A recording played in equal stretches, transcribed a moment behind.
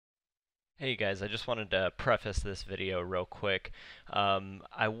Hey guys, I just wanted to preface this video real quick.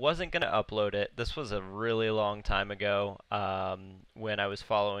 I wasn't going to upload it. This was a really long time ago when I was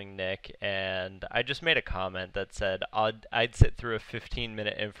following Nick, and I just made a comment that said I'd sit through a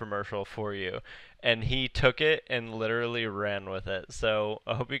 15-minute infomercial for you, and he took it and literally ran with it. So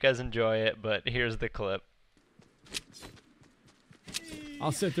I hope you guys enjoy it, but here's the clip.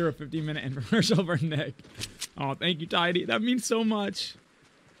 I'll sit through a 15-minute infomercial for Nick. Oh, thank you, Tidy. That means so much.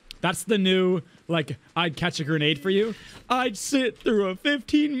 That's the new, like, I'd catch a grenade for you. I'd sit through a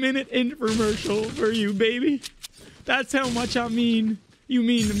 15-minute infomercial for you, baby. That's how much you mean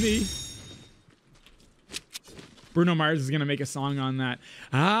to me. Bruno Mars is going to make a song on that.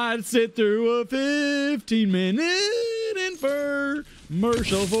 I'd sit through a 15-minute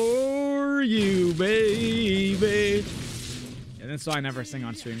infomercial for you, baby. And that's why I never sing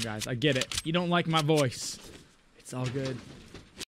on stream, guys. I get it. You don't like my voice. It's all good.